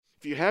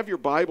If you have your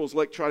Bibles,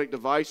 electronic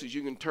devices,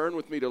 you can turn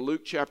with me to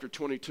Luke chapter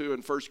 22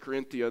 and 1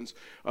 Corinthians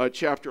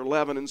chapter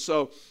 11. And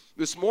so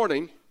this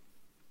morning,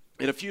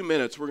 in a few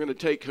minutes, we're going to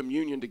take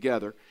communion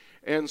together.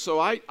 And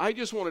so I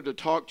just wanted to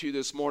talk to you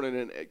this morning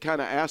and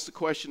kind of ask the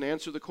question,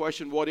 answer the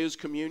question, what is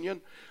communion?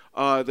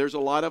 There's a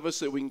lot of us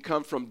that we can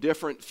come from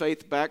different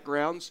faith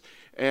backgrounds,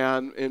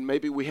 and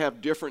maybe we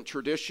have different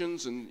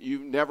traditions, and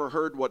you've never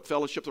heard what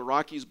Fellowship of the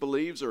Rockies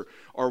believes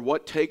or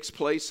what takes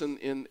place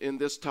in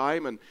this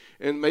time.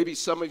 And maybe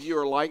some of you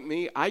are like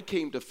me. I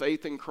came to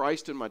faith in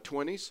Christ in my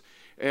 20s.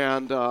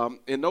 And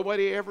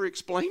nobody ever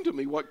explained to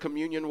me what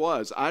communion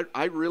was.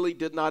 I really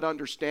did not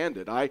understand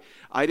it. I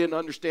didn't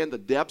understand the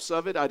depths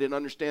of it. I didn't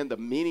understand the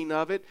meaning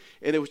of it.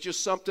 And it was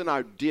just something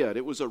I did.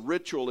 It was a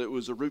ritual. It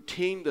was a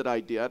routine that I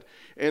did.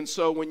 And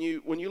so when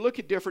you look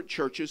at different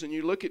churches and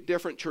you look at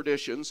different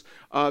traditions,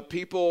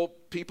 people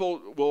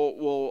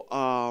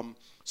will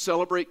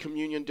celebrate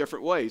communion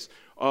different ways.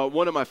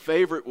 One of my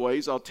favorite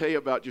ways, I'll tell you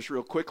about just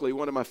real quickly,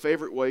 one of my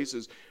favorite ways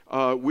is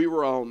we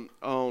were on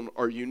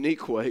our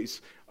unique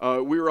ways.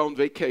 We were on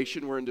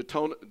vacation. We're in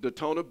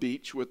Daytona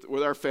Beach with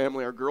our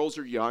family. Our girls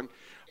are young.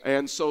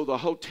 And so the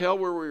hotel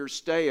where we were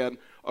staying,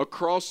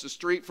 across the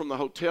street from the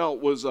hotel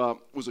was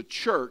a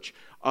church.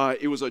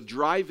 It was a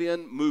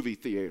drive-in movie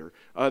theater.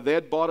 They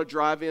had bought a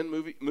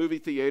drive-in movie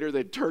theater.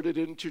 They'd turned it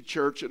into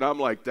church, and I'm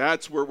like,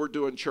 that's where we're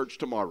doing church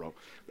tomorrow.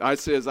 I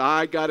says,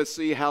 I got to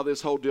see how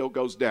this whole deal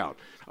goes down.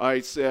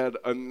 I said,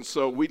 and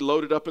so we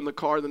loaded up in the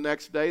car the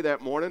next day that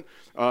morning.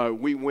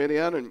 We went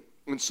in,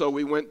 and so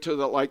we went to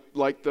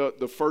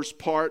the first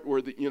part where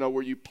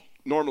where you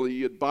normally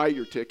you'd buy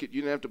your ticket.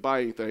 You didn't have to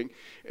buy anything.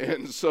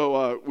 And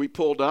so we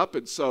pulled up,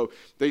 and so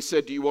they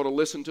said, do you want to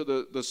listen to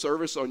the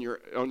service on your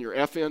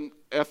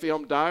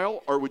FM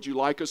dial, or would you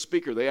like a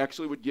speaker? They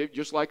actually would give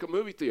just like a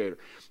movie theater.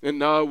 And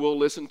no, we'll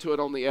listen to it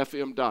on the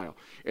FM dial.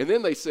 And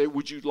then they said,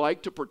 would you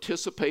like to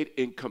participate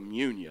in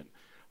communion?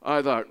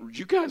 I thought,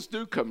 you guys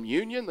do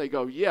communion? They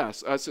go,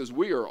 yes. I says,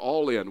 we are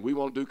all in. We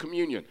want to do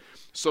communion.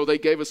 So they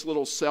gave us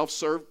little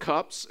self-serve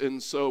cups,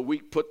 and so we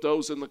put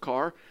those in the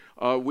car.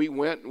 We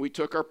went and we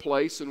took our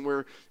place,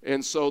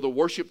 and so the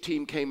worship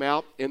team came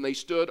out, and they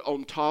stood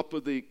on top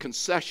of the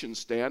concession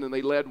stand, and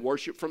they led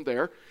worship from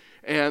there.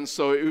 And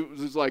so it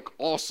was like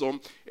awesome.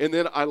 And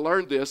then I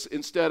learned this,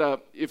 instead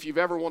of, if you've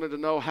ever wanted to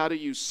know how do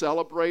you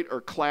celebrate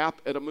or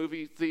clap at a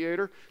movie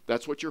theater,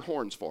 that's what your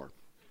horn's for.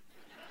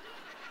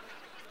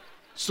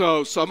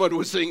 So someone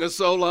would sing a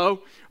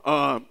solo,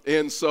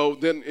 and so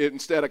then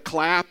instead of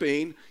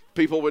clapping,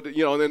 people would,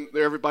 and then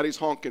everybody's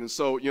honking. And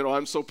so,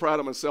 I'm so proud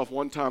of myself.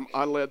 One time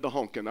I led the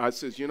honking. I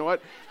says, you know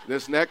what?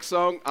 This next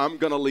song, I'm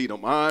going to lead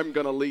them. I'm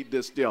going to lead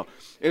this deal.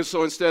 And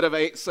so instead of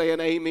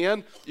saying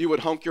amen, you would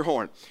honk your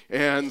horn.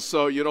 And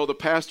so, the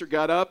pastor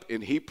got up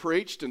and he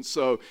preached. And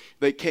so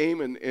they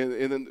came and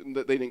then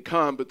they didn't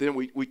come, but then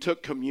we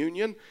took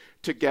communion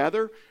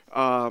together.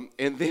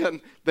 And then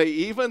they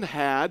even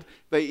had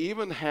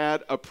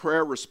a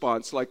prayer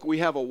response. Like we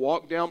have a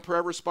walk down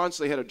prayer response,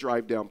 they had a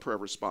drive down prayer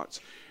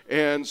response.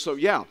 And so,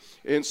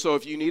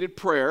 if you needed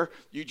prayer,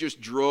 you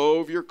just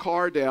drove your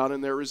car down,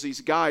 and there was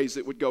these guys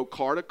that would go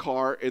car to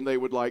car, and they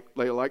would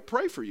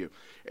pray for you.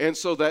 And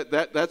so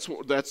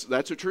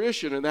that's a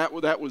tradition, and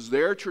that was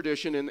their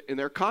tradition in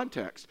their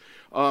context.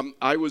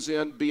 I was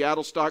in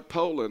Białystok,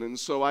 Poland, and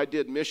so I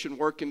did mission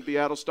work in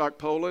Białystok,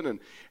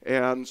 Poland,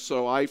 and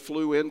so I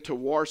flew into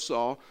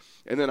Warsaw,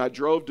 and then I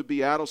drove to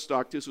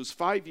Białystok. This was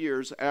 5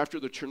 years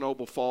after the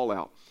Chernobyl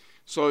fallout.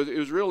 So it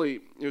was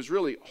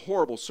really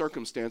horrible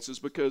circumstances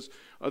because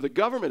the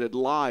government had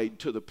lied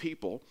to the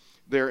people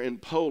there in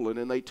Poland,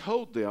 and they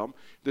told them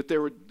that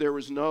there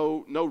was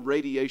no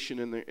radiation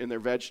in their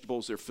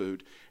vegetables, their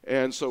food,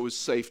 and so it was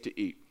safe to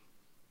eat.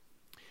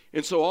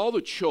 And so all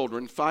the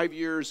children, 5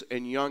 years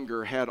and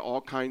younger, had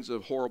all kinds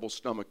of horrible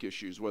stomach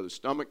issues, whether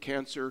stomach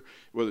cancer,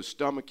 whether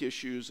stomach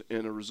issues,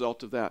 and a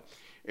result of that.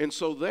 And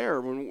so there,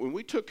 when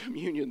we took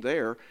communion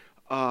there,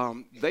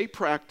 they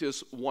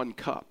practice one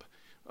cup.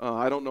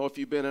 I don't know if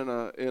you've been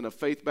in a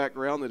faith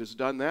background that has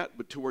done that,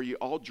 but to where you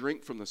all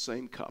drink from the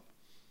same cup.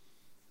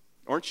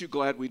 Aren't you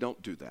glad we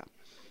don't do that?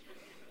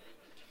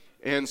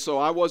 And so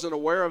I wasn't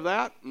aware of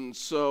that, and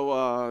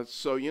so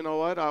you know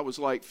what? I was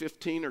like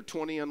 15 or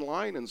 20 in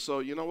line, and so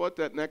you know what?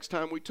 That next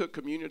time we took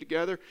communion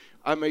together,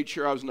 I made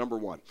sure I was number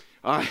one.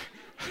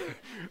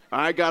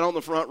 I got on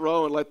the front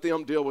row and let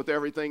them deal with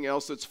everything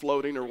else that's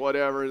floating or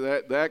whatever.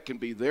 That can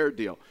be their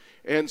deal.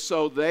 And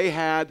so they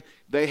had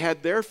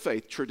their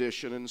faith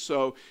tradition. And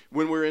so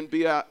when we were in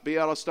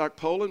Białystok,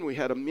 Poland, we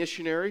had a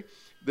missionary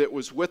that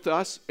was with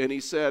us, and he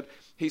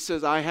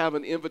says, I have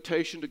an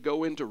invitation to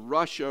go into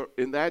Russia.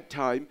 In that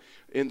time,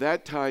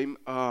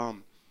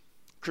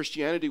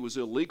 Christianity was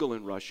illegal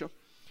in Russia.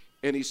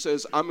 And he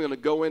says, I'm going to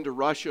go into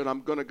Russia, and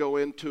I'm going to go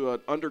into an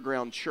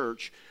underground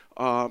church,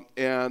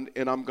 and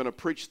I'm going to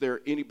preach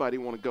there. Anybody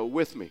want to go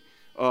with me?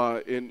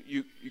 And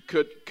you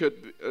could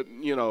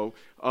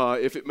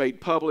if it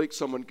made public,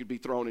 someone could be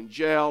thrown in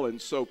jail,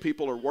 and so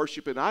people are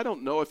worshiping. I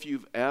don't know if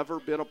you've ever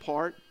been a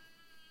part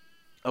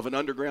of an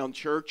underground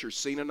church or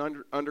seen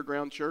an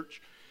underground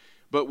church,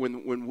 But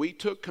when we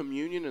took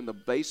communion in the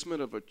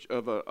basement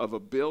of a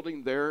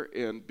building there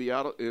in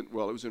it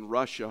was in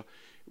Russia.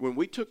 When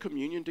we took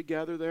communion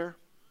together there,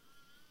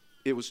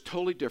 it was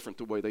totally different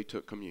the way they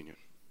took communion.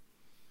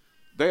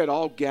 They had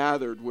all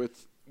gathered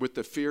with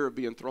the fear of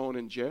being thrown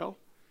in jail.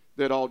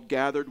 They had all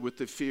gathered with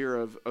the fear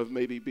of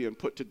maybe being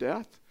put to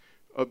death,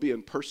 of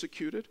being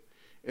persecuted.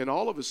 And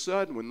all of a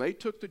sudden, when they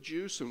took the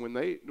juice and when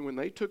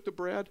they took the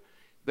bread,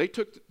 they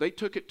took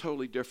it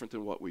totally different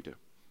than what we do.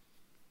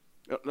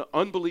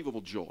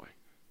 Unbelievable joy.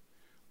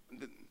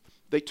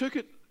 They took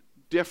it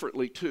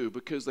differently too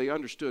because they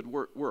understood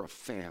we're a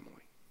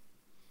family.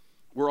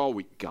 We're all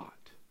we got.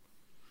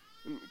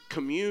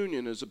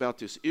 Communion is about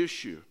this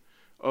issue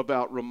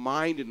about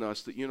reminding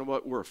us that, you know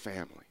what, we're a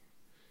family.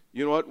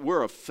 You know what,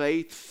 we're a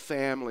faith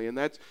family, and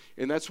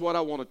that's what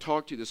I want to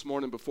talk to you this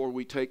morning before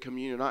we take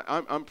communion.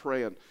 I'm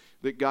praying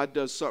that God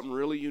does something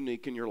really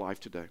unique in your life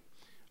today.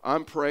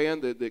 I'm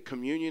praying that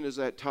communion is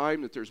that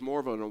time that there's more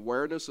of an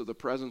awareness of the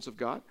presence of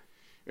God.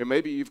 And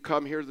maybe you've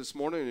come here this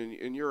morning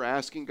and you're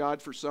asking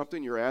God for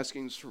something. You're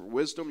asking for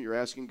wisdom. You're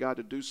asking God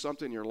to do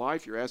something in your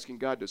life. You're asking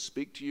God to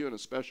speak to you in a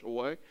special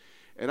way.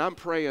 And I'm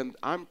praying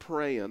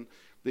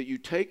that you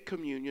take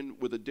communion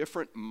with a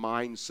different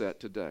mindset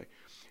today.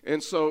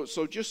 And so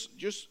just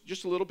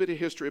a little bit of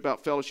history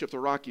about Fellowship of the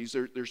Rockies.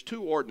 There's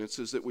two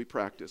ordinances that we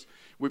practice.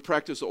 We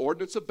practice the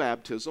ordinance of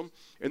baptism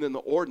and then the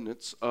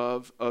ordinance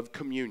of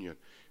communion.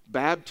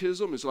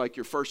 Baptism is like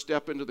your first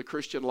step into the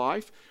Christian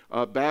life.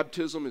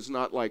 Baptism is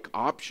not like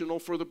optional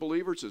for the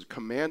believer. It's a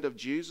command of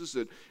Jesus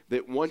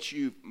that once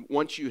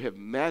you have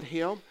met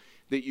him,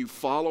 that you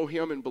follow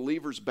him in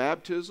believer's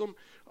baptism.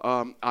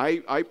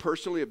 I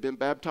personally have been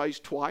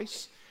baptized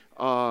twice.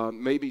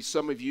 Maybe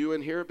some of you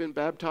in here have been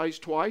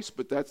baptized twice,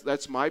 but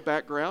that's my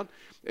background.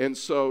 And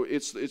so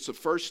it's the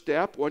first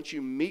step once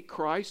you meet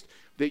Christ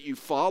that you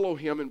follow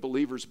him in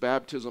believer's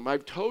baptism.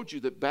 I've told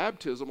you that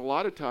baptism a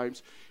lot of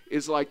times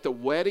is like the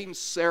wedding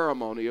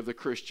ceremony of the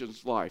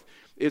Christian's life.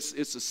 It's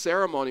a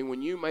ceremony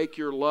when you make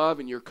your love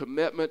and your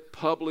commitment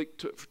public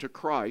to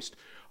Christ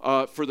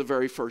for the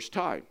very first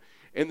time.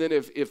 And then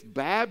if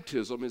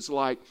baptism is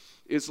like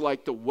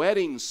the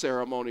wedding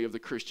ceremony of the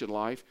Christian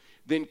life,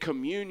 then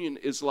communion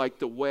is like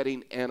the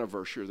wedding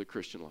anniversary of the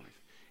Christian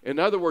life. In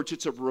other words,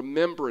 it's a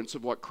remembrance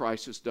of what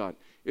Christ has done.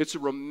 It's a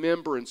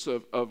remembrance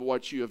of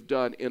what you have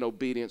done in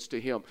obedience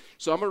to him.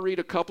 So I'm going to read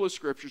a couple of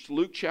scriptures.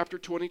 Luke chapter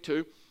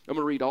 22. I'm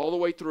going to read all the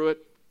way through it.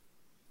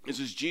 This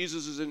is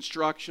Jesus'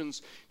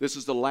 instructions. This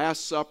is the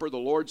Last Supper, the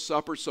Lord's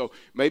Supper. So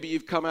maybe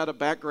you've come out of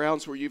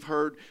backgrounds where you've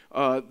heard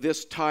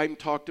this time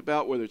talked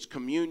about, whether it's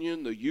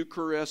communion, the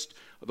Eucharist,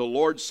 the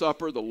Lord's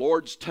Supper, the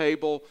Lord's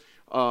table,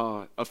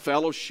 a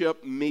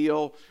fellowship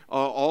meal.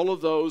 All of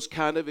those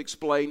kind of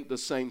explain the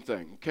same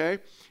thing, okay?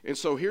 And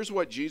so here's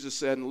what Jesus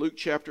said in Luke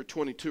chapter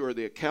 22, or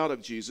the account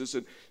of Jesus,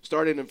 and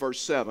starting in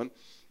verse 7.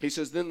 He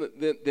says,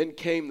 Then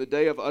came the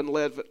day of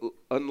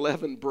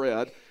unleavened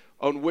bread,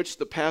 on which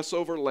the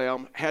Passover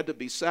lamb had to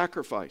be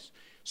sacrificed.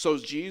 So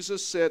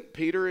Jesus sent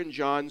Peter and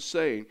John,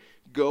 saying,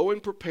 Go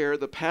and prepare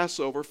the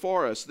Passover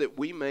for us, that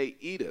we may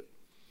eat it.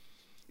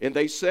 And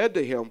they said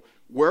to him,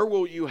 Where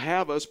will you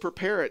have us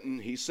prepare it?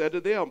 And he said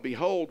to them,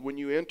 Behold, when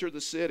you enter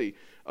the city,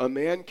 a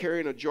man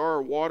carrying a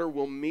jar of water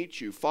will meet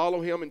you.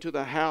 Follow him into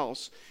the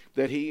house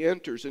that he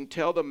enters, and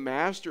tell the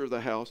master of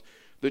the house,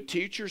 The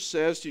teacher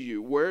says to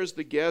you, Where is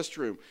the guest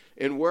room,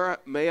 and where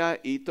may I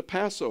eat the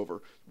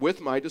Passover with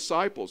my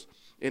disciples?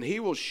 And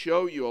he will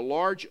show you a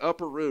large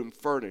upper room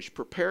furnished.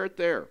 Prepare it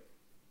there.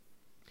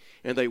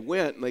 And they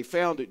went, and they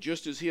found it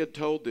just as he had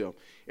told them.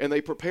 And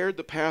they prepared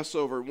the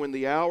Passover. And when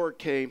the hour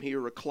came, he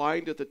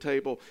reclined at the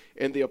table,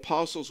 and the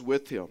apostles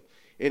with him.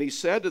 And he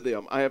said to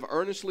them, I have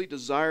earnestly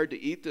desired to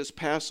eat this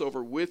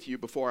Passover with you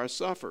before I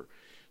suffer.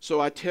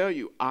 So I tell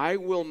you, I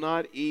will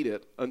not eat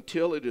it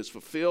until it is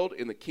fulfilled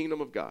in the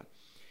kingdom of God.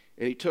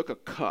 And he took a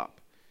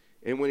cup,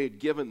 and when he had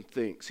given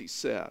thanks, he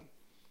said,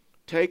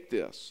 Take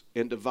this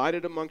and divide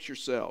it amongst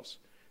yourselves.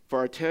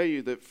 For I tell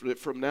you that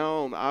from now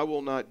on I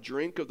will not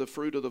drink of the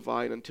fruit of the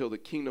vine until the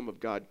kingdom of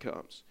God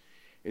comes.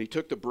 And he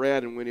took the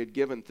bread, and when he had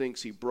given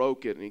thanks, he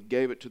broke it, and he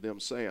gave it to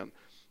them, saying,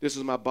 This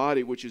is my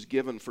body which is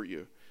given for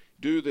you.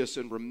 Do this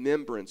in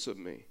remembrance of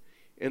me.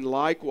 And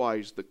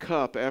likewise the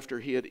cup after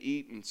he had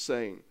eaten,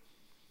 saying,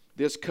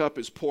 This cup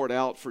is poured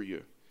out for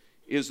you,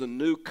 is the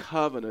new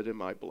covenant in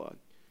my blood.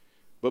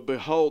 But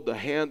behold, the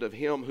hand of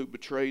him who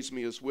betrays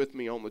me is with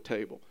me on the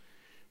table.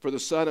 For the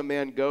Son of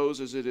Man goes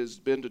as it has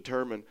been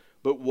determined,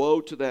 but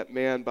woe to that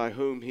man by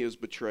whom he is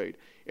betrayed.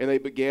 And they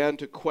began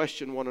to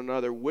question one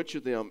another which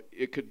of them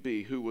it could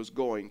be who was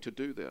going to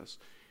do this.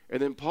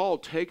 And then Paul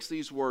takes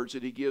these words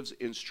and he gives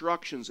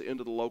instructions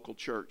into the local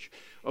church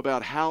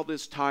about how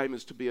this time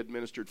is to be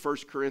administered. 1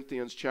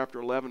 Corinthians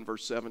chapter 11,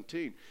 verse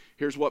 17.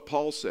 Here's what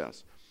Paul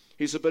says.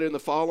 He said, But in the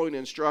following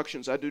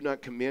instructions I do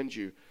not commend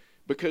you,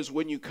 because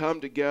when you come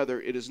together,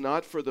 it is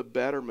not for the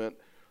better,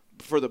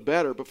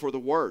 but for the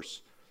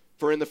worse.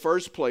 For in the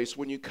first place,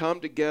 when you come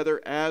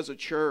together as a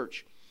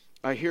church,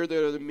 I hear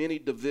there are many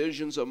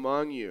divisions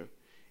among you.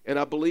 And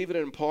I believe it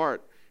in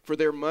part, For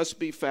there must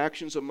be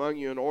factions among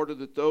you in order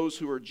that those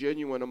who are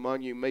genuine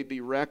among you may be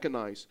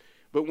recognized.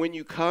 But when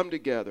you come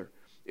together,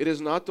 it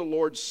is not the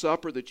Lord's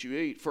supper that you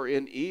eat, for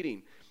in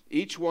eating,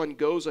 each one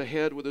goes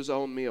ahead with his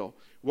own meal.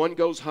 One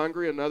goes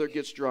hungry, another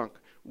gets drunk.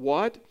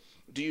 What?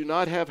 Do you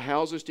not have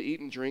houses to eat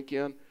and drink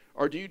in?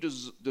 Or do you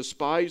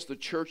despise the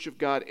church of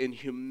God and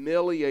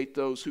humiliate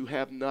those who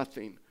have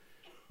nothing?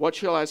 What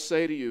shall I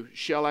say to you?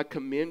 Shall I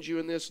commend you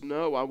in this?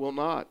 No, I will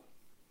not.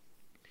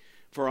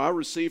 For I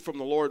received from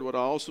the Lord what I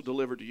also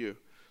delivered to you,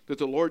 that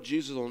the Lord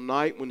Jesus on the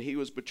night when he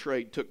was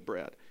betrayed took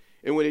bread.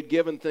 And when he had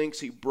given thanks,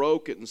 he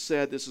broke it and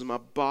said, "This is my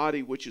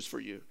body which is for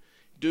you.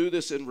 Do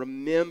this in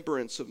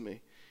remembrance of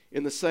me."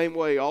 In the same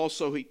way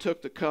also he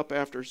took the cup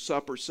after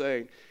supper,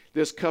 saying,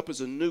 "This cup is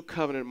a new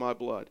covenant in my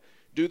blood.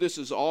 Do this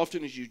as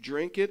often as you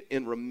drink it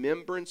in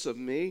remembrance of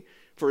me.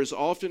 For as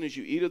often as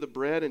you eat of the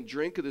bread and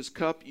drink of this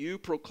cup, you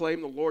proclaim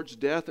the Lord's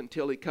death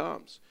until he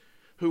comes.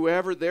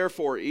 Whoever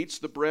therefore eats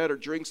the bread or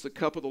drinks the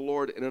cup of the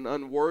Lord in an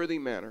unworthy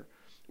manner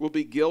will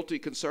be guilty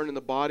concerning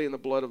the body and the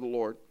blood of the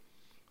Lord.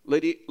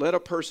 Let a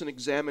person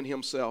examine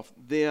himself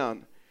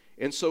then,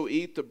 and so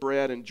eat the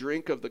bread and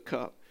drink of the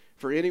cup.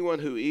 For anyone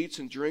who eats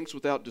and drinks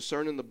without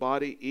discerning the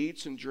body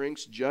eats and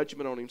drinks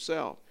judgment on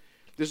himself.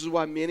 This is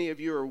why many of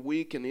you are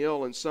weak and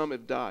ill, and some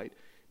have died.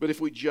 But if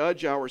we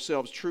judge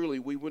ourselves truly,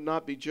 we would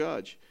not be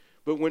judged.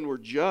 But when we're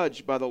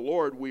judged by the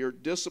Lord, we are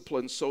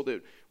disciplined so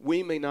that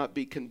we may not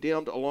be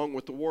condemned along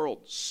with the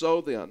world.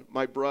 So then,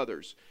 my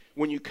brothers,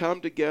 when you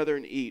come together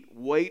and eat,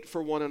 wait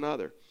for one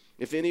another.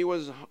 If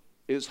anyone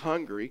is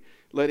hungry,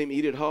 let him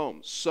eat at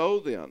home. So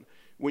then,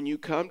 when you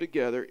come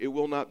together, it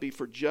will not be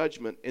for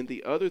judgment, and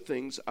the other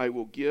things I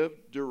will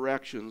give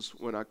directions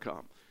when I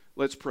come.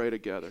 Let's pray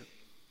together.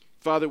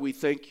 Father, we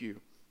thank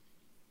you.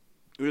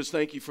 We just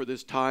thank you for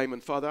this time.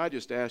 And Father, I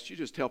just ask you,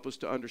 just help us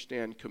to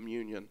understand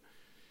communion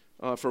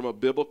from a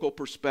biblical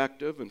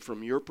perspective and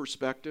from your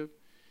perspective.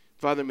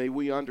 Father, may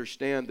we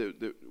understand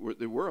that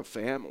we're a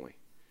family.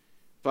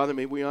 Father,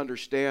 may we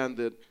understand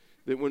that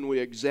when we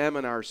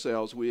examine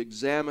ourselves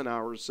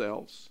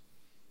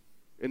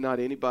and not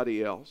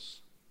anybody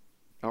else.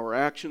 Our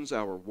actions,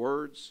 our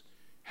words,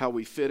 how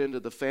we fit into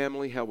the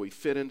family, how we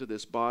fit into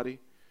this body.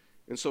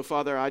 And so,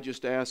 Father, I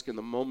just ask in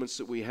the moments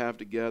that we have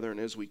together and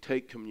as we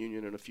take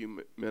communion in a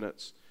few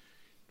minutes,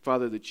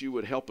 Father, that you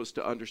would help us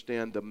to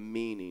understand the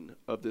meaning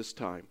of this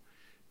time.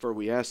 For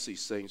we ask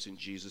these things in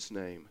Jesus'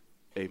 name.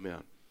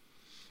 Amen.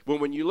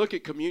 When you look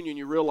at communion,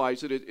 you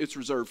realize that it's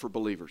reserved for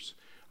believers.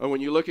 When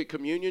you look at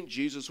communion,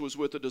 Jesus was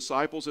with the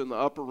disciples in the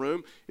upper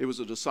room. It was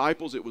the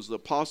disciples, it was the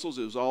apostles,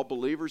 it was all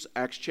believers.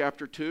 Acts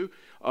chapter 2.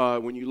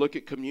 When you look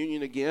at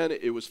communion again,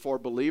 it was for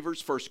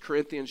believers. 1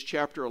 Corinthians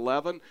chapter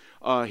 11,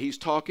 he's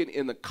talking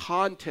in the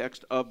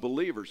context of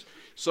believers.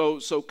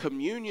 So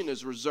communion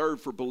is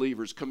reserved for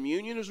believers.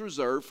 Communion is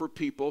reserved for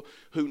people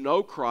who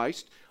know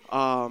Christ,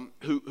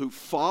 who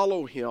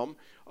follow him,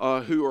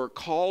 who are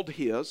called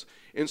his.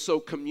 And so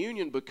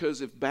communion,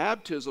 because if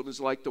baptism is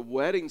like the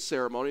wedding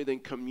ceremony, then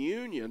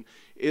communion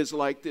is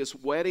like this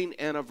wedding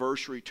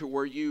anniversary to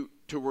where you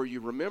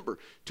remember.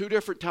 2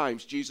 different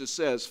times Jesus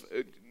says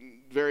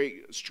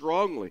very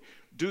strongly,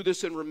 do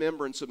this in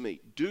remembrance of me.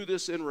 Do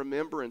this in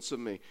remembrance of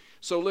me.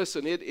 So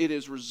listen, it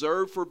is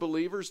reserved for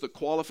believers. The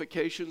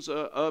qualifications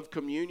of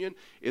communion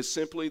is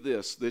simply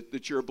this,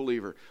 that you're a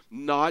believer,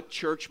 not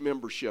church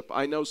membership.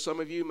 I know some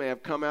of you may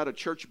have come out of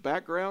church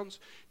backgrounds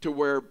to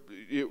where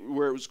it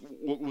was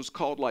what was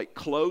called like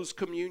closed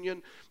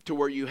communion, to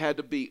where you had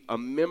to be a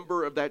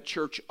member of that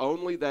church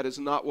only. That is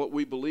not what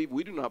we believe.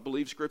 We do not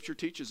believe Scripture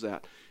teaches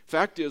that.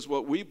 Fact is,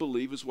 what we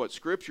believe is what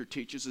Scripture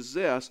teaches is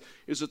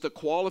that the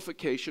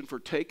qualification for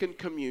taking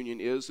communion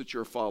is that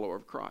you're a follower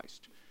of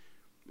Christ.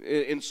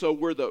 And so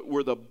we're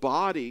the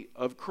body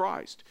of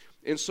Christ.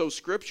 And so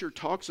Scripture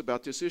talks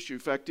about this issue.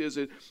 Fact is,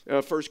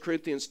 1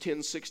 Corinthians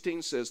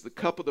 10:16 says, the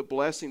cup of the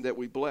blessing that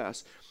we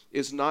bless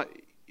is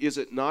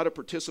it not a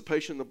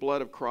participation in the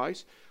blood of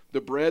Christ?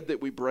 The bread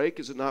that we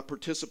break, is it not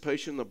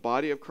participation in the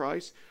body of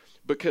Christ?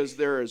 Because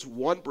there is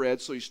one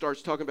bread. So he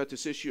starts talking about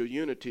this issue of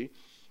unity.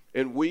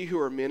 And we who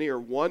are many are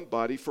one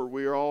body, for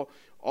we are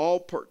all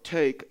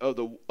partake of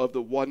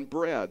the one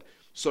bread.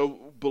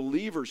 So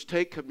believers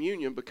take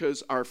communion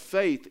because our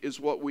faith is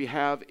what we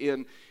have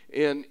in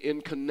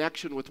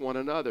connection with one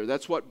another.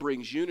 That's what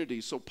brings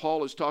unity. So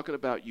Paul is talking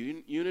about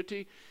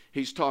unity.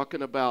 He's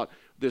talking about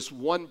this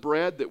one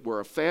bread, that we're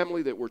a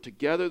family, that we're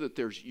together, that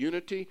there's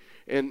unity.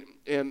 And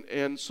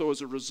so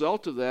as a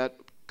result of that,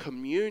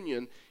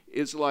 communion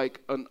is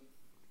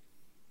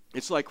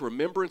it's like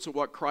remembrance of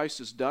what Christ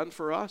has done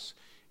for us.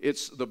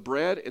 It's the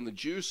bread and the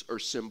juice are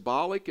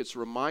symbolic. It's a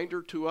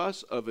reminder to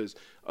us of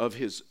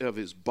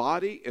his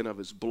body and of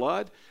his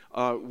blood.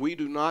 We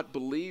do not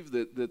believe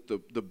that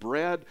the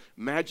bread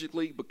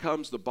magically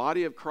becomes the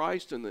body of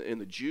Christ and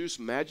the juice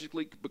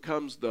magically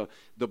becomes the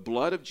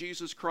blood of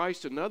Jesus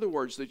Christ. In other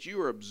words, that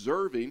you are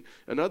observing,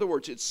 in other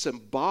words, it's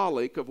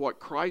symbolic of what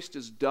Christ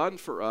has done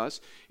for us.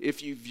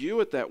 If you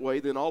view it that way,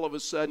 then all of a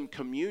sudden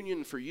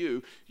communion for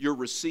you, you're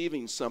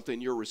receiving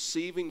something. You're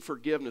receiving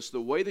forgiveness.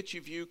 The way that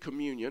you view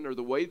communion or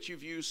the way that you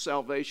view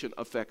salvation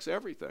affects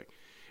everything.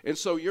 And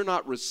so you're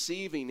not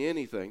receiving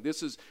anything.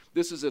 This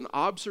is an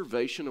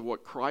observation of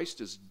what Christ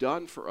has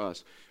done for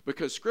us.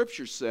 Because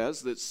Scripture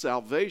says that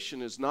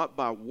salvation is not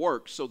by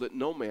works so that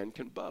no man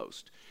can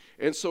boast.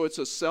 And so it's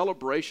a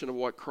celebration of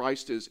what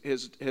Christ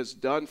has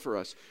done for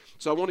us.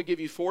 So I want to give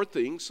you 4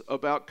 things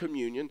about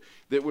communion,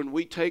 that when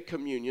we take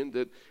communion,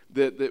 that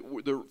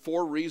the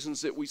 4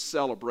 reasons that we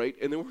celebrate,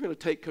 and then we're going to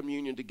take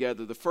communion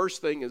together. The first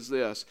thing is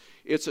this: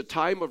 it's a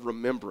time of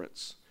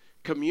remembrance.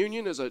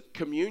 Communion is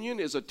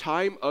a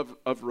time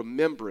of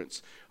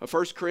remembrance.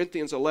 1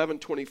 Corinthians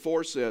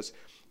 11:24 says,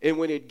 "And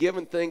when he had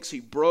given thanks,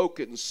 he broke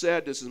it and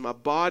said, 'This is my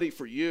body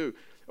for you,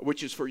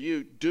 which is for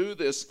you. Do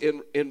this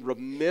in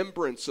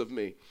remembrance of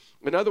me.'"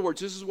 In other words,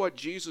 this is what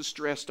Jesus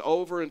stressed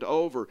over and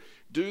over.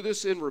 Do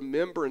this in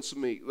remembrance of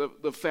me.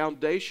 The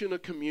foundation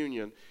of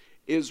communion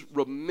is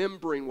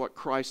remembering what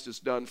Christ has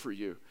done for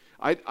you.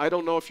 I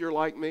don't know if you're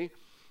like me,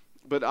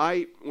 but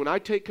when I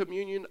take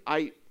communion,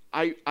 I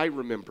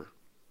remember.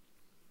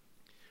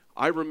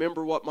 I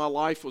remember what my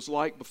life was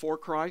like before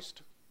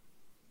Christ.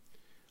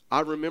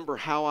 I remember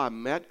how I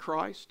met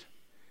Christ.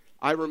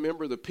 I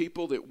remember the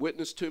people that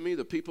witnessed to me,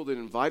 the people that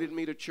invited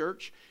me to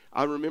church.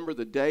 I remember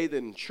the day that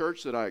in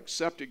church that I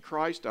accepted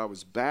Christ, I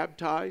was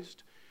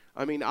baptized.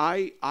 I mean,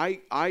 I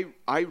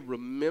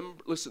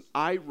remember, listen,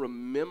 I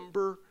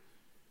remember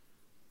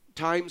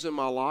times in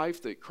my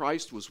life that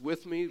Christ was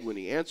with me, when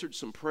he answered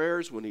some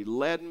prayers, when he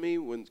led me,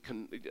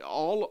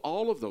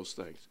 all of those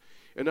things.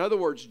 In other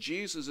words,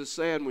 Jesus is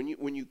saying,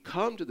 when you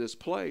come to this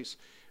place,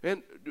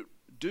 and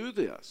do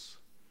this,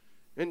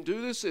 and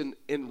do this in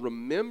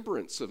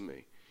remembrance of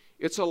me.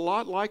 It's a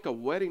lot like a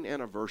wedding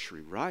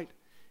anniversary, right?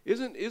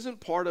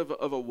 Isn't part of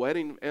a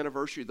wedding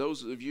anniversary,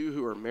 those of you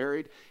who are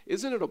married,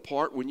 isn't it a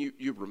part when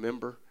you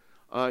remember?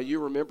 You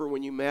remember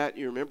when you met,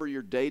 you remember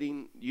your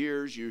dating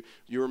years, you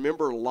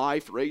remember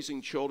life,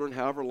 raising children,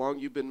 however long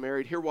you've been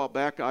married. Here a while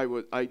back,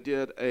 I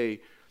did a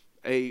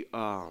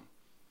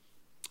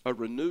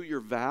renew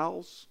your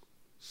vows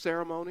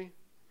ceremony,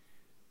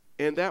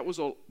 and that was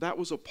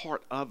a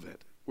part of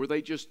it where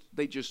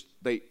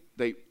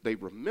they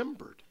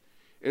remembered.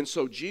 And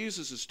so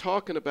Jesus is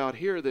talking about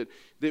here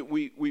that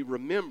we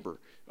remember.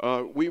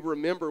 We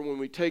remember when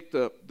we take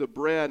the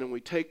bread and we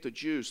take the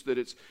juice,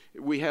 that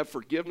we have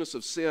forgiveness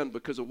of sin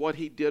because of what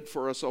he did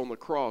for us on the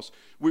cross.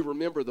 We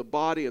remember the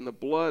body and the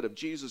blood of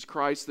Jesus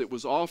Christ that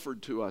was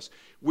offered to us.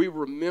 We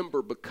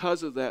remember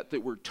because of that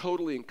we're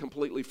totally and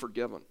completely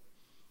forgiven.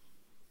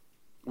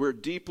 We're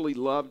deeply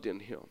loved in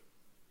him.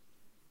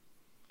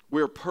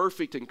 We're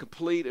perfect and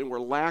complete, and we're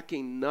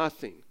lacking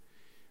nothing.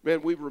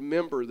 Man, we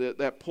remember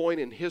that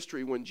point in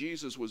history when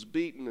Jesus was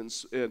beaten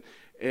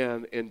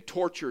and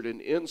tortured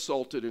and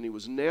insulted, and he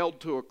was nailed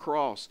to a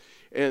cross,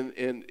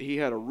 and he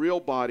had a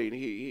real body, and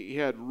he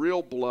had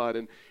real blood,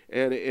 and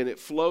it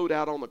flowed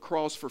out on the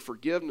cross for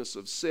forgiveness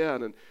of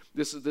sin. And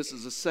this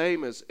is the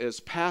same as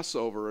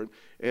Passover,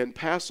 and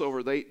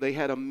Passover they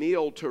had a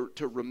meal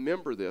to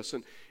remember this,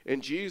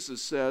 and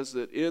Jesus says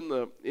that in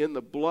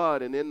the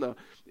blood and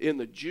in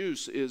the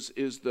juice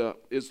is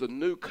the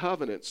new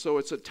covenant. So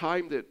it's a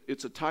time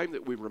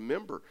that we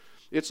remember.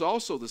 It's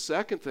also, the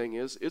second thing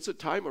is, it's a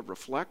time of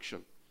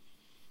reflection.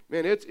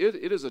 Man, it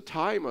is a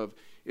time of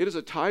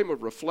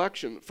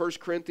reflection. 1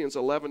 Corinthians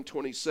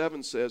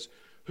 11:27 says,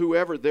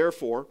 "Whoever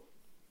therefore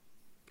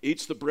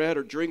eats the bread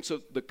or drinks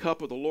of the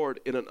cup of the Lord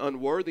in an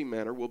unworthy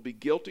manner will be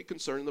guilty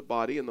concerning the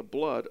body and the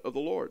blood of the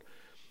Lord.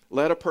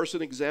 Let a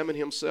person examine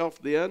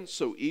himself then,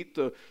 so eat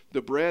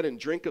the bread and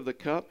drink of the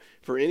cup.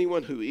 For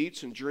anyone who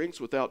eats and drinks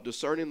without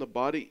discerning the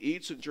body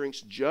eats and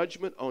drinks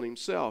judgment on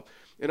himself."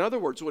 In other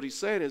words, what he's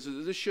saying is that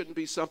this shouldn't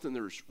be something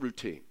that's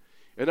routine.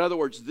 In other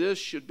words, this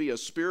should be a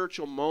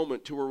spiritual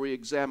moment to where we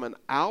examine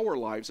our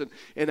lives.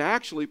 And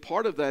actually,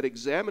 part of that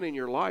examining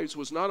your lives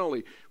was not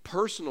only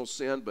personal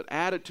sin, but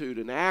attitude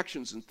and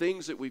actions and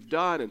things that we've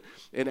done,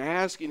 and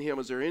asking him,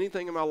 is there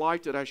anything in my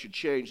life that I should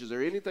change? Is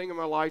there anything in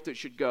my life that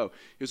should go?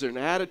 Is there an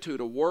attitude,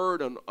 a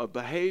word, a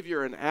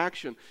behavior, an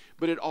action?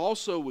 But it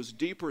also was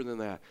deeper than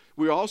that.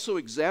 We also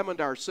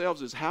examined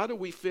ourselves as, how do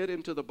we fit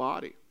into the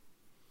body?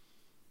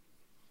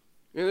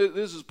 And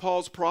this is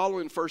Paul's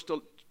problem in 1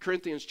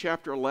 Corinthians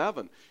chapter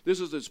 11. This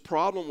is his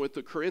problem with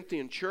the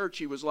Corinthian church.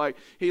 He was like,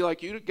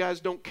 you guys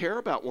don't care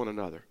about one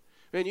another.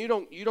 Man, you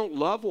don't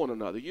love one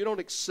another. You don't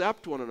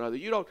accept one another.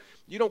 You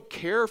don't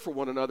care for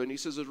one another. And he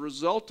says, as a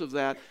result of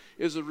that,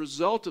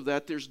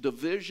 there's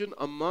division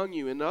among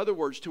you. In other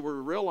words, to where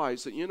we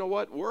realize that, you know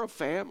what, we're a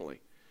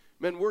family.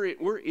 Man,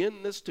 we're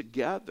in this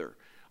together.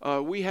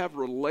 We have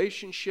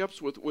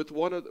relationships with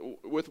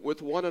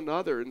one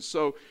another. And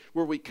so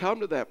where we come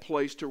to that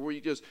place to where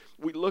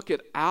we look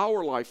at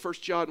our life. 1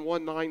 John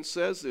 1:9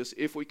 says this,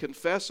 if we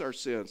confess our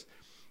sins,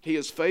 He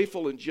is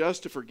faithful and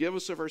just to forgive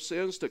us of our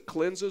sins, to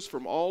cleanse us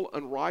from all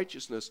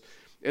unrighteousness.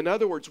 In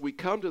other words, we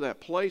come to that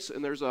place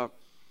and there's a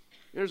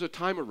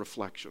time of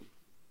reflection.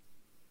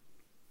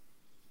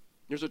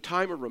 There's a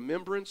time of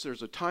remembrance.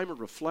 There's a time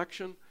of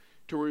reflection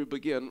to where we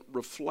begin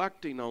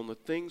reflecting on the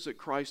things that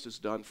Christ has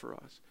done for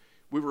us.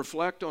 We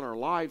reflect on our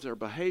lives, our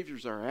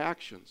behaviors, our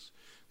actions.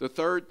 The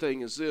third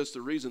thing is this,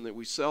 the reason that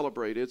we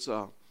celebrate, it's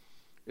a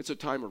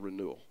time of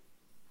renewal.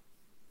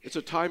 It's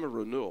a time of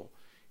renewal.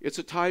 It's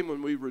a time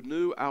when we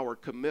renew our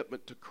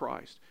commitment to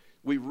Christ.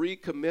 We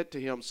recommit to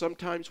Him.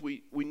 Sometimes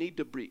we need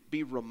to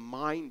be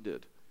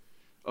reminded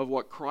of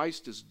what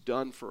Christ has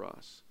done for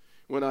us.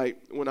 When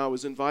I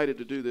was invited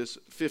to do this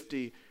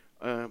 50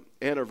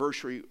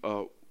 anniversary,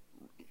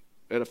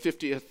 at a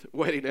 50th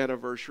wedding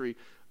anniversary,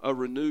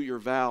 renew your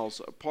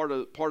vows. Part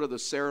of the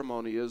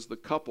ceremony is the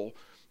couple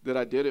that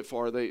I did it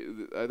for.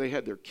 They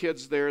had their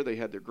kids there. They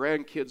had their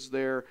grandkids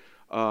there.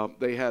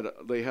 They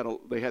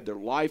had their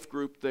life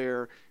group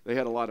there. They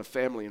had a lot of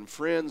family and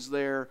friends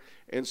there,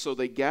 and so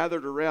they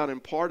gathered around.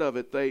 And part of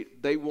it,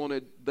 they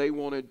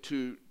wanted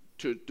to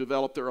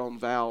develop their own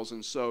vows.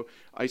 And so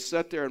I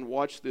sat there and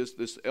watched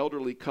this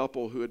elderly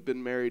couple who had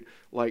been married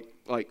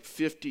like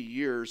 50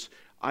 years.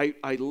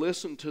 I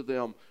listened to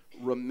them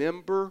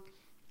remember.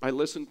 I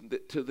listened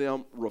to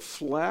them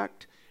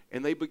reflect,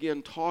 and they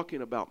began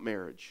talking about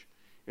marriage.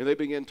 And they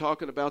began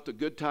talking about the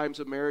good times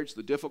of marriage,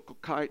 the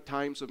difficult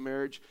times of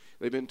marriage.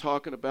 They've been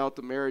talking about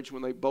the marriage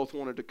when they both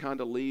wanted to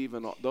kind of leave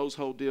and those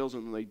whole deals,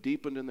 and they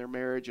deepened in their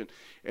marriage,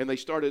 and they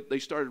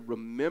started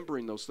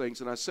remembering those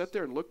things. And I sat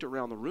there and looked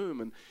around the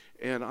room,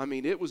 and I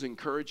mean, it was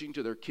encouraging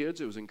to their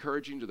kids, it was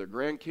encouraging to their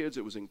grandkids,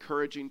 it was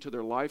encouraging to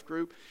their life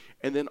group.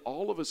 And then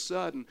all of a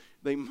sudden,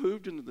 they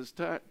moved into this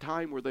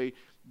time where they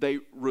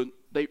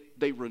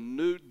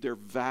renewed their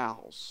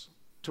vows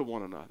to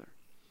one another.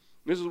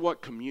 This is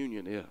what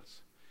communion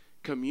is.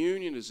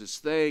 Communion is this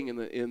thing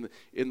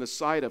in the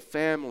sight of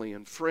family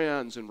and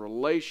friends and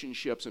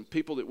relationships and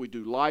people that we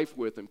do life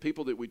with and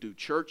people that we do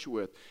church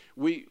with.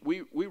 We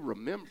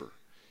remember.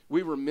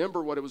 We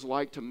remember what it was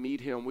like to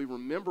meet Him. We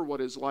remember what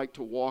it's like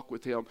to walk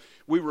with Him.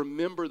 We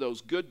remember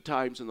those good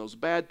times and those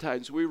bad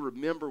times. We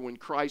remember when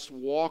Christ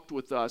walked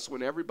with us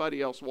when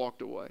everybody else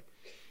walked away.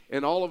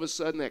 And all of a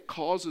sudden that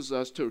causes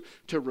us to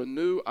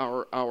renew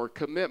our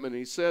commitment.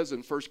 He says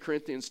in 1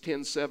 Corinthians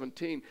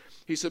 10:17,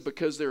 he said,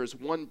 because there is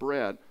one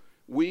bread,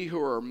 we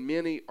who are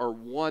many are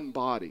one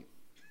body.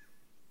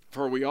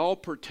 For we all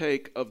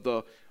partake of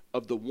the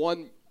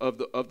one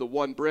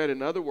bread.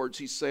 In other words,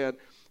 he's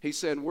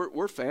saying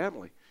we're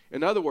family.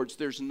 In other words,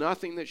 there's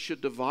nothing that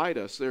should divide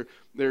us.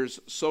 There's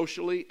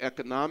socially,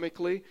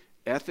 economically,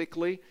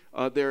 ethically,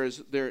 there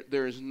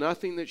is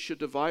nothing that should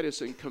divide us.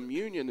 And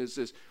communion is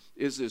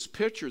this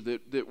picture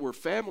that we're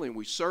family and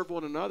we serve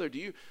one another.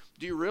 Do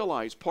you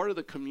realize part of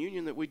the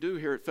communion that we do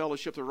here at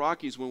Fellowship of the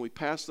Rockies when we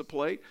pass the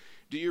plate?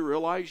 Do you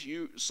realize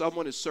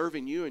someone is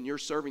serving you and you're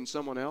serving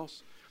someone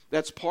else?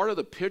 That's part of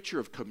the picture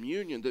of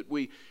communion, that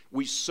we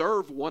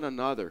serve one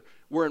another.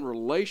 We're in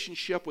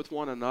relationship with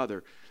one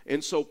another.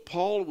 And so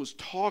Paul was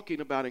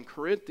talking about in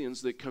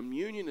Corinthians that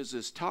communion is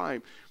this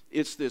time.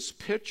 It's this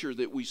picture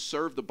that we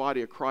serve the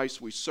body of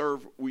Christ. We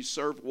serve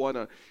one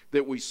another,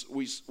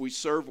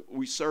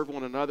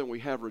 and we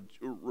have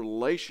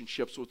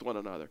relationships with one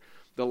another.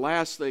 The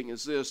last thing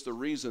is this: the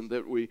reason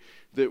that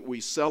we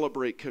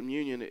celebrate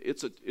communion.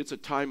 It's a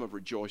time of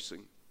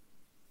rejoicing.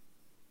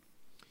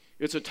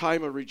 It's a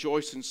time of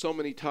rejoicing. So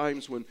many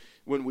times when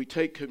we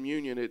take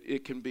communion,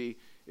 it can be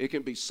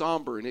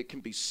somber and it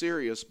can be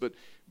serious, but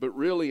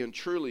really and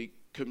truly,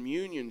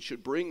 communion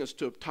should bring us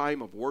to a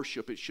time of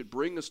worship. It should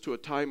bring us to a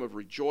time of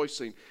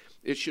rejoicing.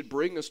 It should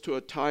bring us to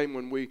a time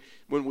when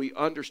we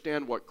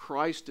understand what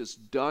Christ has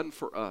done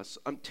for us.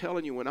 I'm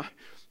telling you,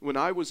 when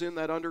I was in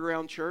that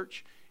underground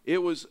church, it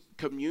was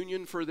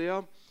communion for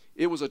them.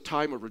 It was a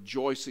time of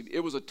rejoicing. It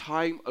was a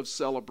time of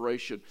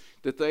celebration,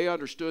 that they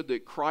understood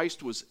that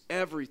Christ was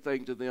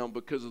everything to them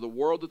because of the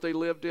world that they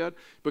lived in,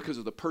 because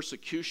of the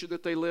persecution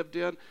that they lived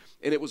in.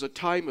 And it was a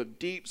time of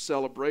deep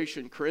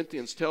celebration.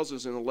 Corinthians tells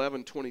us in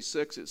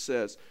 11:26, it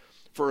says,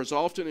 for as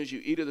often as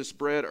you eat of this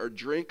bread or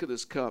drink of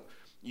this cup,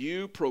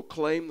 you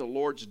proclaim the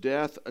Lord's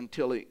death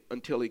until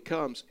he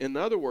comes. In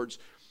other words,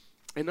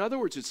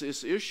 it's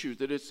this issue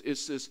that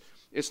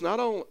it's not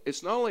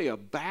only a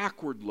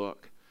backward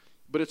look,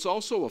 but it's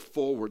also a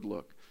forward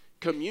look.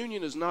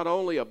 Communion is not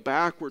only a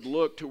backward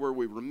look to where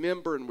we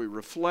remember and we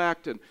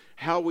reflect and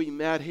how we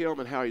met Him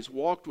and how He's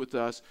walked with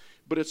us,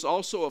 but it's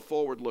also a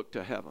forward look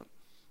to heaven.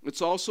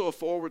 It's also a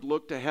forward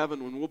look to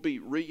heaven when we'll be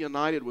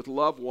reunited with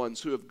loved ones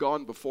who have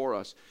gone before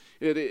us.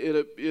 It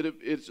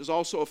is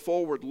also a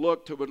forward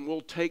look to when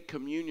we'll take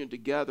communion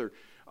together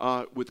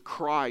with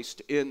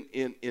Christ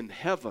in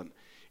heaven.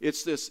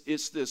 It's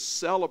this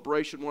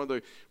celebration. One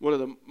of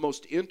the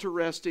most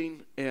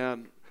interesting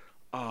and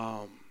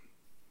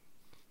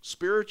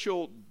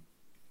spiritual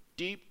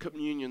deep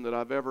communion that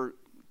I've ever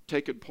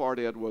taken part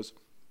in was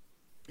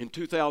in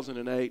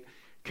 2008.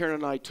 Karen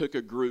and I took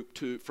a group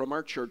from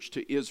our church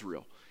to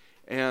Israel.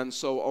 And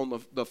so on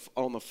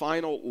the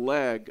final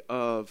leg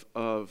of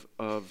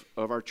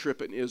our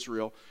trip in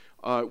Israel,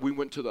 we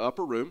went to the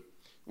upper room.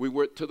 We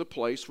went to the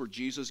place where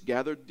Jesus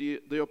gathered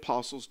the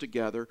apostles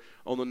together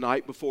on the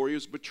night before he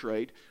was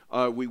betrayed.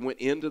 We went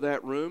into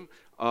that room.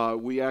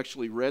 We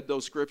actually read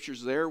those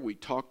scriptures there. We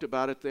talked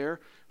about it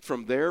there.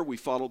 From there, we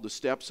followed the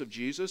steps of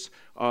Jesus.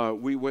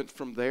 We went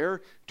from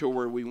there to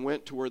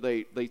where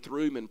they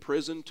threw him in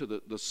prison, to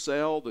the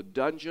cell, the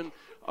dungeon.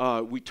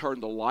 We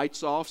turned the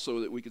lights off so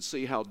that we could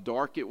see how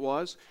dark it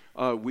was.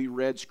 We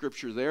read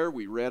scripture there.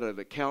 We read an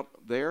account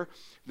there.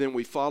 Then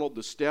we followed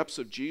the steps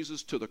of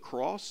Jesus to the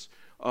cross.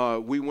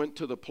 We went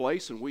to the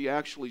place and we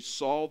actually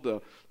saw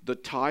the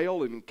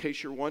tile, and in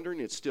case you're wondering,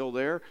 it's still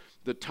there.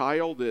 The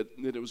tile that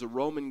it was a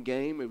Roman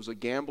game. It was a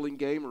gambling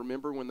game.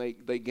 Remember when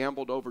they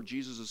gambled over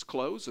Jesus'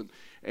 clothes?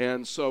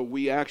 And so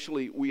we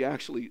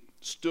actually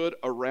stood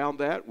around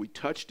that. We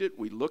touched it.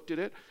 We looked at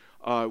it.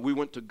 We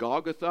went to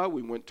Golgotha.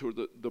 We went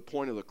to the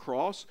point of the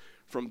cross.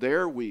 From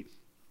there, we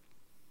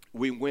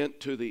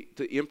went to the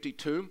empty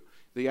tomb.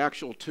 The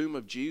actual tomb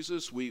of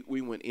Jesus. We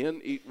went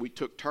in, we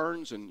took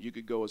turns, and you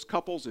could go as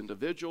couples,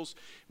 individuals.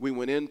 We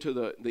went into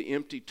the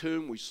empty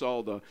tomb. We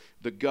saw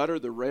the gutter,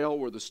 the rail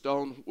where the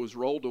stone was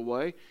rolled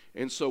away.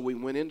 And so we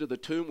went into the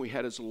tomb. We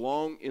had as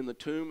long in the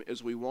tomb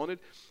as we wanted.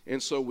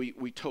 And so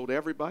we told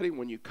everybody,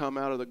 when you come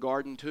out of the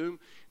garden tomb,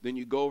 then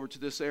you go over to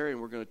this area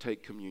and we're going to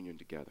take communion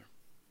together.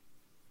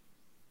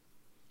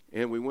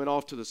 And we went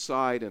off to the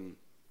side, and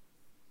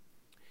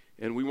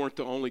we weren't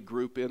the only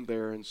group in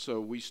there, and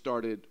so we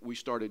started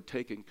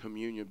taking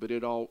communion. But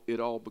it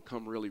all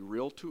become really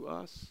real to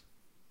us.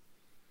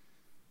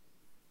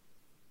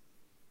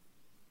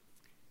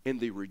 In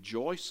the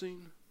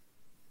rejoicing,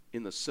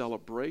 in the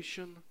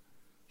celebration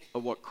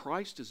of what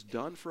Christ has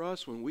done for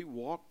us, when we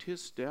walked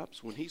his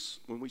steps, when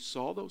we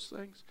saw those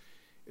things,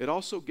 it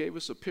also gave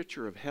us a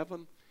picture of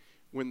heaven.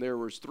 When there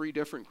was 3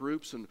 different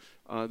groups, and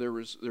there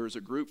was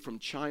a group from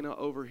China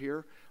over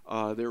here,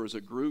 there was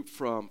a group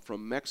from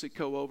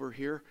Mexico over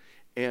here,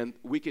 and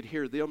we could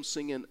hear them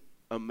singing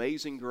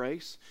Amazing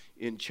Grace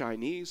in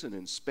Chinese and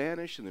in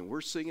Spanish, and then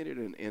we're singing it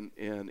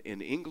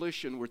in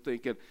English, and we're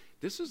thinking,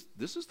 this is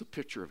the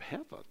picture of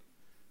heaven.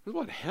 This is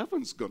what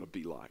heaven's going to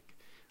be like.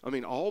 I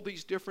mean, all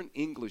these different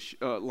English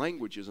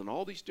languages, and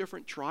all these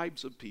different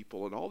tribes of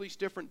people, and all these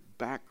different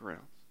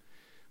backgrounds.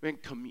 Man,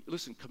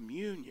 listen,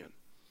 communion.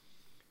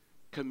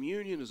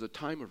 Communion is a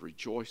time of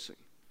rejoicing.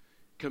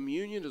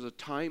 Communion is a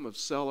time of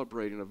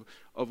celebrating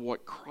of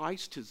what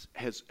Christ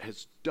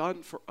has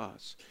done for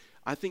us.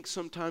 I think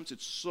sometimes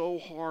it's so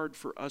hard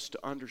for us to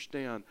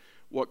understand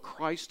what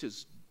Christ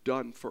has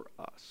done for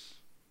us.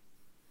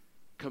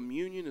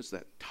 Communion is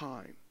that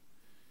time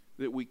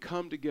that we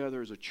come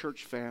together as a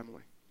church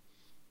family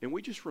and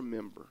we just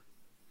remember.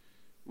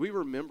 We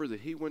remember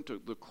that he went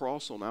to the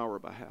cross on our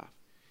behalf.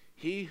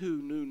 He who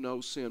knew no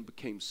sin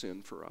became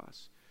sin for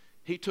us.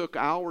 He took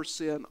our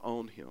sin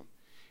on him,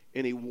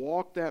 and he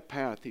walked that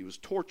path. He was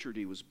tortured.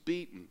 He was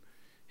beaten.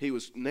 He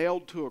was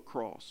nailed to a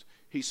cross.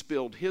 He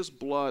spilled his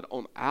blood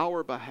on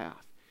our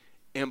behalf,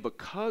 and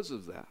because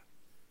of that,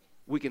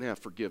 we can have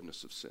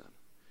forgiveness of sin.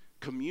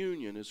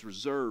 Communion is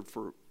reserved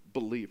for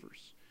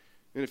believers.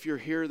 And if you're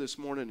here this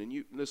morning and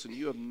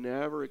you have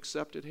never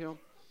accepted him,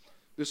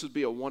 this would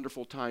be a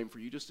wonderful time for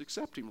you. Just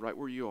accept him right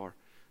where you are.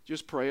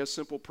 Just pray a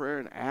simple prayer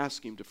and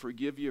ask him to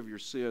forgive you of your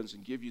sins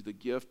and give you the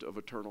gift of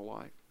eternal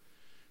life,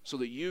 so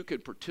that you can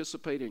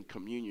participate in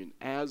communion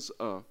as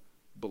a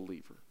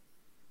believer.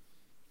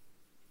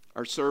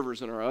 Our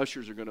servers and our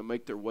ushers are going to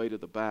make their way to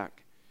the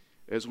back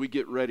as we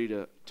get ready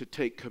to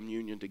take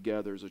communion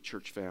together as a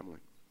church family.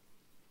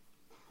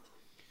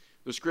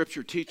 The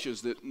scripture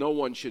teaches that no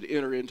one should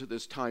enter into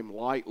this time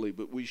lightly,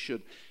 but we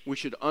should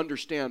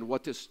understand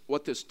what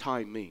this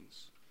time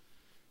means.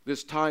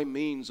 This time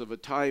means of a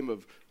time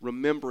of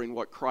remembering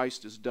what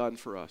Christ has done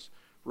for us,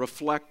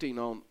 reflecting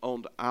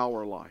on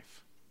our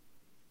life.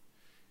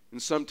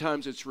 And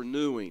sometimes it's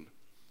renewing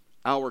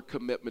our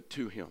commitment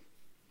to him.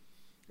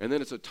 And then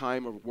it's a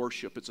time of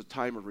worship. It's a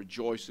time of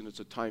rejoicing.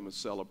 It's a time of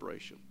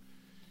celebration.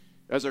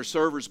 As our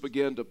servers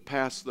begin to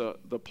pass the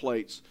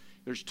plates,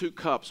 there's 2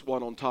 cups,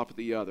 one on top of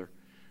the other.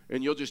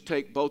 And you'll just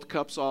take both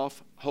cups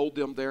off, hold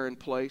them there in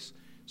place,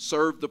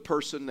 serve the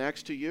person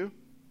next to you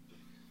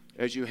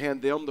as you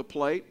hand them the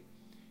plate.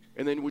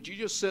 And then would you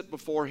just sit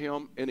before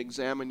him and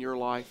examine your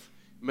life?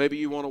 Maybe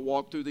you want to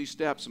walk through these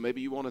steps. Maybe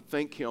you want to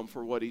thank him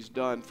for what he's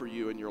done for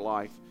you in your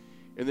life.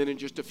 And then in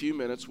just a few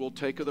minutes, we'll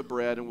take of the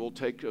bread and we'll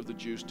take of the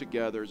juice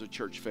together as a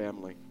church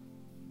family.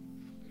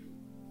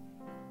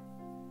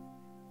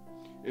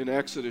 In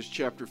Exodus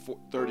chapter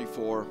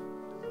 34,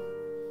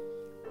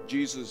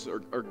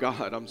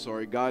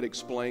 God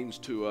explains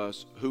to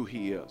us who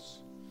he is.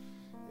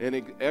 And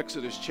in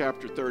Exodus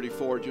chapter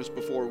 34, just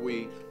before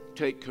we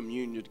take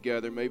communion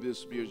together, maybe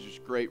this will be just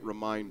a great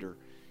reminder.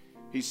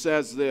 He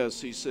says this,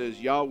 he says,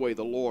 Yahweh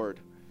the Lord,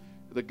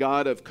 the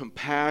God of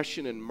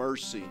compassion and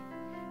mercy,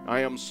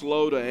 I am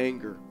slow to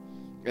anger,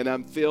 and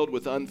I'm filled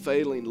with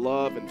unfailing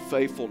love and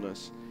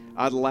faithfulness.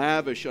 I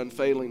lavish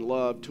unfailing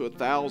love to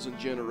 1,000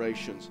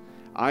 generations.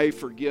 I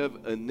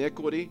forgive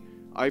iniquity,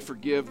 I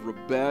forgive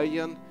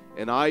rebellion,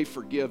 and I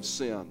forgive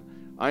sin.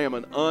 I am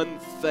an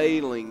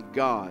unfailing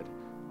God.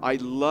 I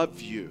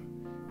love you.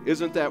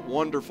 Isn't that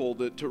wonderful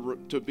that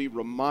to be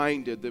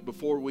reminded that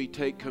before we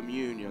take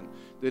communion,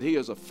 that He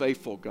is a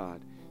faithful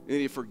God. And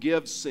He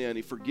forgives sin,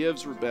 He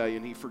forgives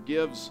rebellion, He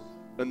forgives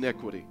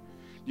iniquity.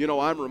 You know,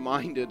 I'm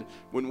reminded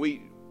when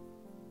we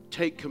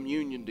take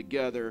communion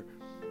together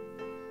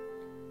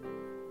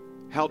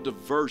how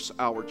diverse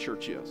our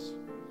church is.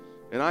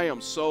 And I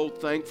am so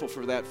thankful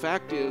for that.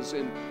 Fact is,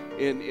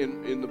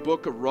 in the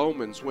book of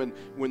Romans,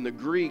 when the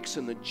Greeks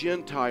and the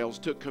Gentiles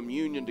took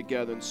communion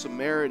together, and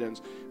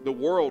Samaritans, the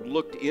world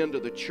looked into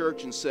the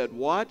church and said,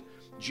 what?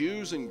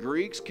 Jews and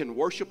Greeks can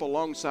worship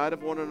alongside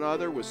of one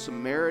another with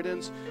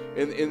Samaritans?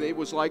 And it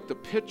was like the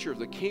picture of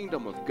the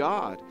kingdom of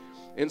God.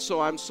 And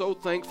so I'm so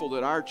thankful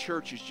that our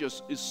church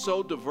is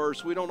so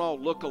diverse. We don't all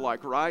look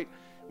alike, right?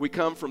 We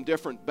come from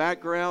different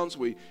backgrounds.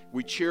 We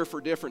cheer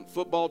for different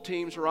football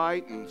teams,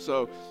 right? And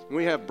so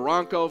we have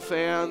Bronco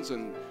fans,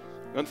 and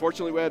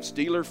unfortunately we have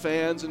Steeler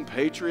fans and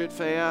Patriot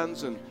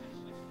fans, and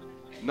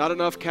not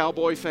enough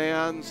Cowboy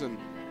fans, and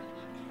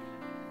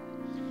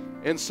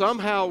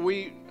somehow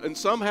we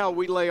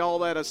lay all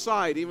that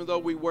aside. Even though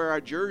we wear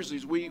our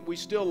jerseys, we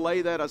still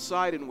lay that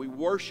aside and we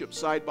worship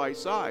side by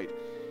side.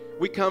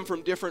 We come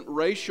from different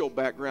racial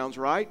backgrounds,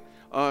 right?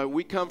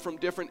 We come from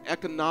different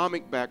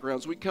economic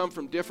backgrounds. We come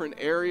from different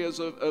areas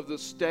of the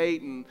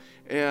state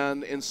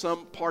and in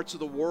some parts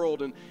of the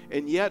world.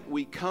 And yet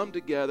we come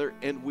together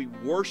and we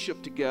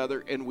worship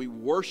together, and we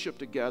worship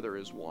together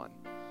as one.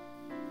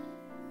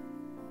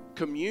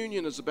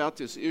 Communion is about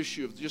this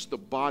issue of just the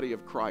body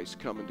of Christ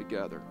coming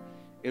together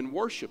and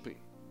worshiping.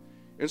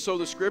 And so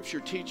the Scripture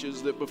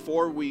teaches that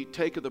before we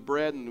take of the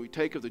bread and we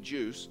take of the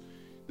juice,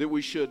 that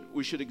we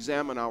should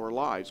examine our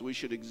lives. We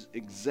should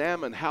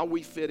examine how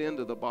we fit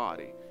into the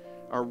body,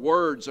 our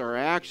words, our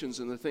actions,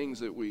 and the things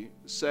that we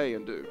say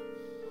and do.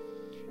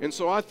 And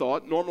so I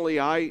thought,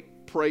 normally I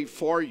pray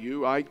for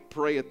you, I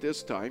pray at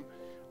this time.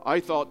 I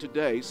thought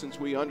today, since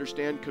we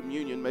understand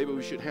communion, maybe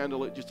we should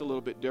handle it just a little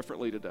bit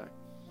differently today.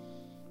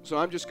 So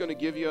I'm just going to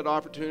give you an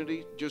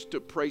opportunity just to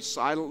pray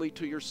silently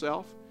to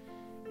yourself.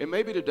 And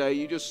maybe today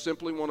you just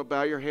simply want to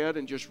bow your head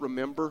and just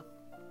remember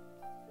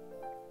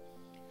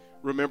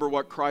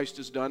what Christ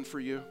has done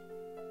for you.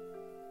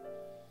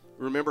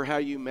 Remember how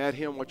you met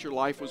Him, what your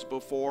life was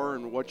before,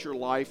 and what your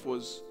life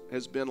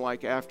has been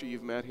like after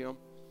you've met Him.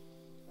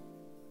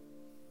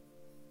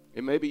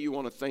 And maybe you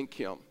want to thank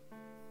Him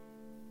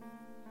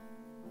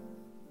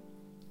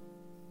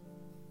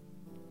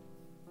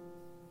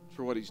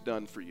for what He's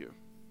done for you.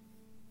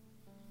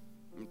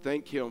 And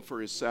thank Him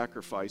for His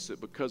sacrifice, that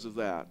because of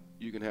that,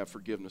 you can have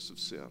forgiveness of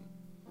sin.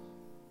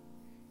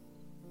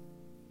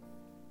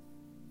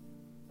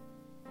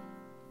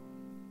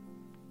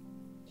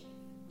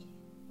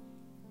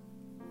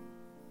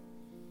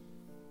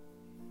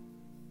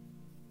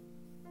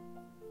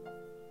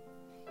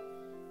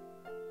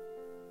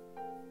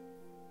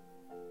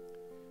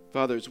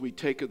 Father, as we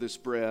take of this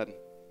bread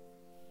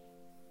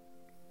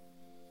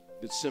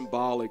that's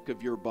symbolic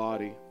of your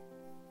body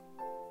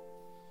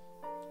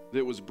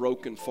that was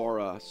broken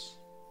for us,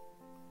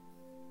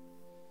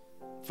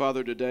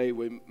 Father, today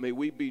may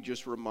we be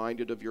just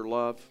reminded of your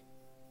love,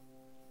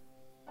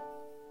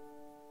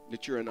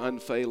 that you're an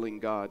unfailing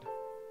God,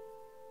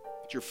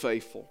 that you're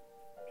faithful,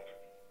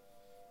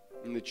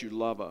 and that you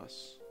love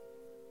us.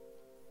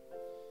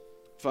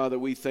 Father,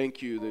 we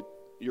thank you that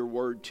your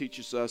word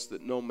teaches us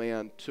that no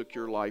man took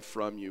your life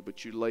from you,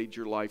 but you laid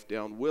your life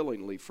down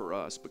willingly for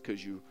us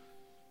because you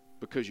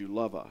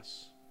love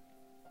us.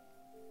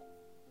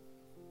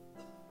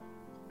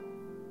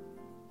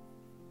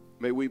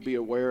 May we be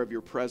aware of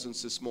your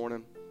presence this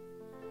morning.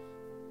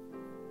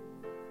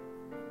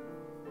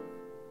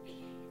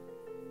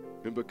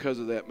 And because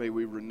of that, may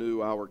we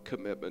renew our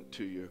commitment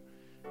to you.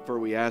 For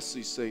we ask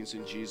these things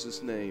in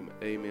Jesus' name.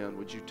 Amen.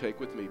 Would you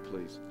take with me,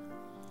 please?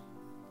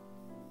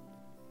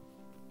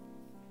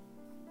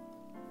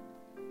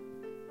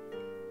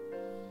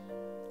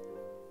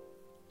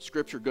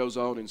 Scripture goes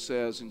on and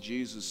says, and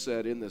Jesus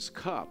said, in this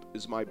cup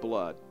is my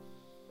blood,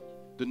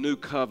 the new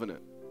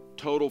covenant,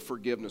 total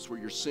forgiveness, where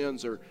your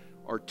sins are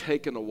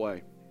taken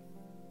away.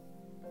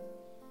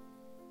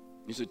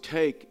 He said,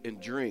 take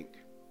and drink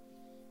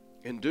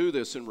and do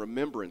this in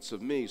remembrance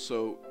of me.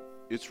 So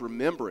it's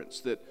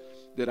remembrance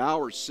that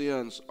our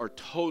sins are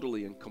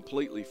totally and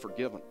completely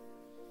forgiven.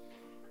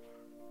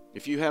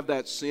 If you have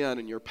that sin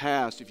in your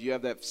past, if you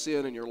have that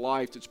sin in your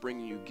life that's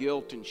bringing you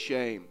guilt and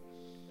shame,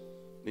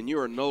 then you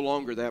are no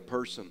longer that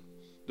person.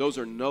 Those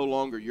are no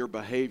longer your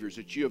behaviors.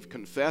 That you have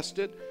confessed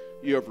it,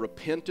 you have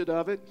repented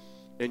of it,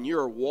 and you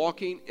are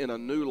walking in a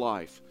new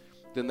life.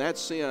 Then that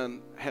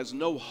sin has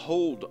no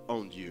hold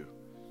on you.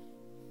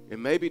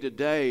 And maybe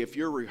today, if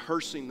you're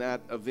rehearsing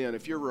that event,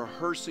 if you're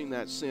rehearsing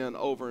that sin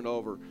over and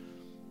over,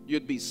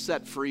 you'd be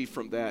set free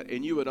from that,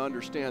 and you would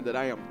understand that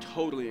I am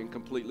totally and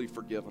completely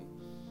forgiven.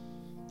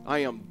 I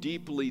am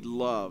deeply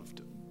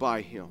loved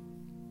by Him.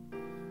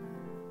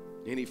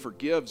 And He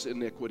forgives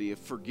iniquity, He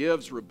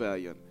forgives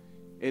rebellion,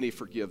 and He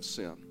forgives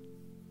sin.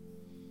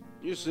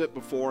 You sit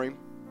before Him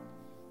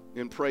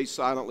and pray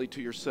silently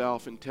to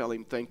yourself and tell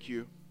Him thank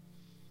you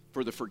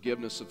for the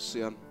forgiveness of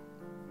sin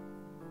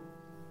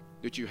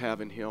that you have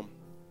in Him.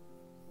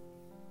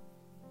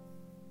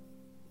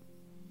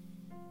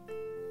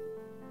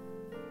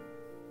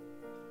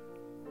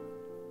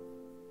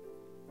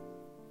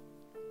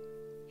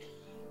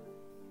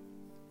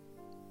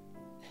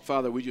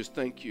 Father, we just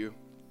thank you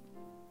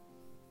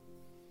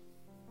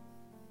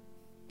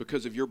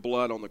because of your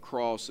blood on the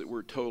cross that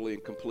we're totally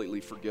and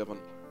completely forgiven.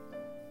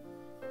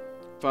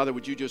 Father,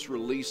 would you just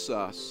release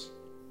us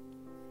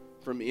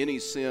from any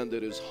sin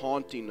that is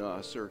haunting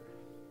us or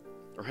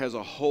has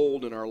a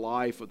hold in our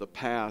life of the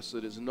past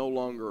that is no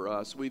longer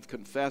us. We've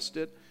confessed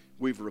it,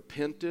 we've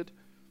repented,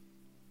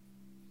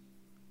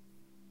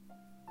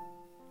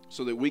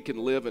 so that we can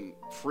live in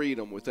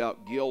freedom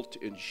without guilt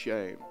and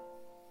shame.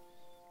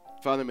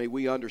 Father, may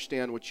we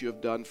understand what you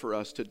have done for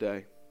us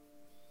today.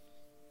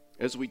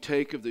 As we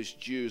take of this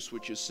juice,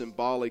 which is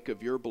symbolic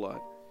of your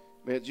blood,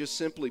 may it just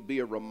simply be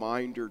a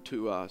reminder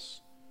to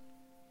us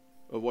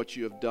of what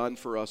you have done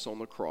for us on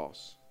the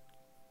cross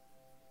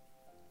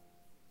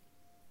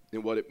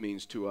and what it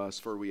means to us.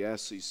 For we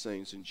ask these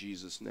things in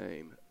Jesus'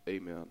 name.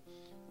 Amen.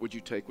 Would you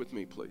take with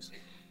me, please?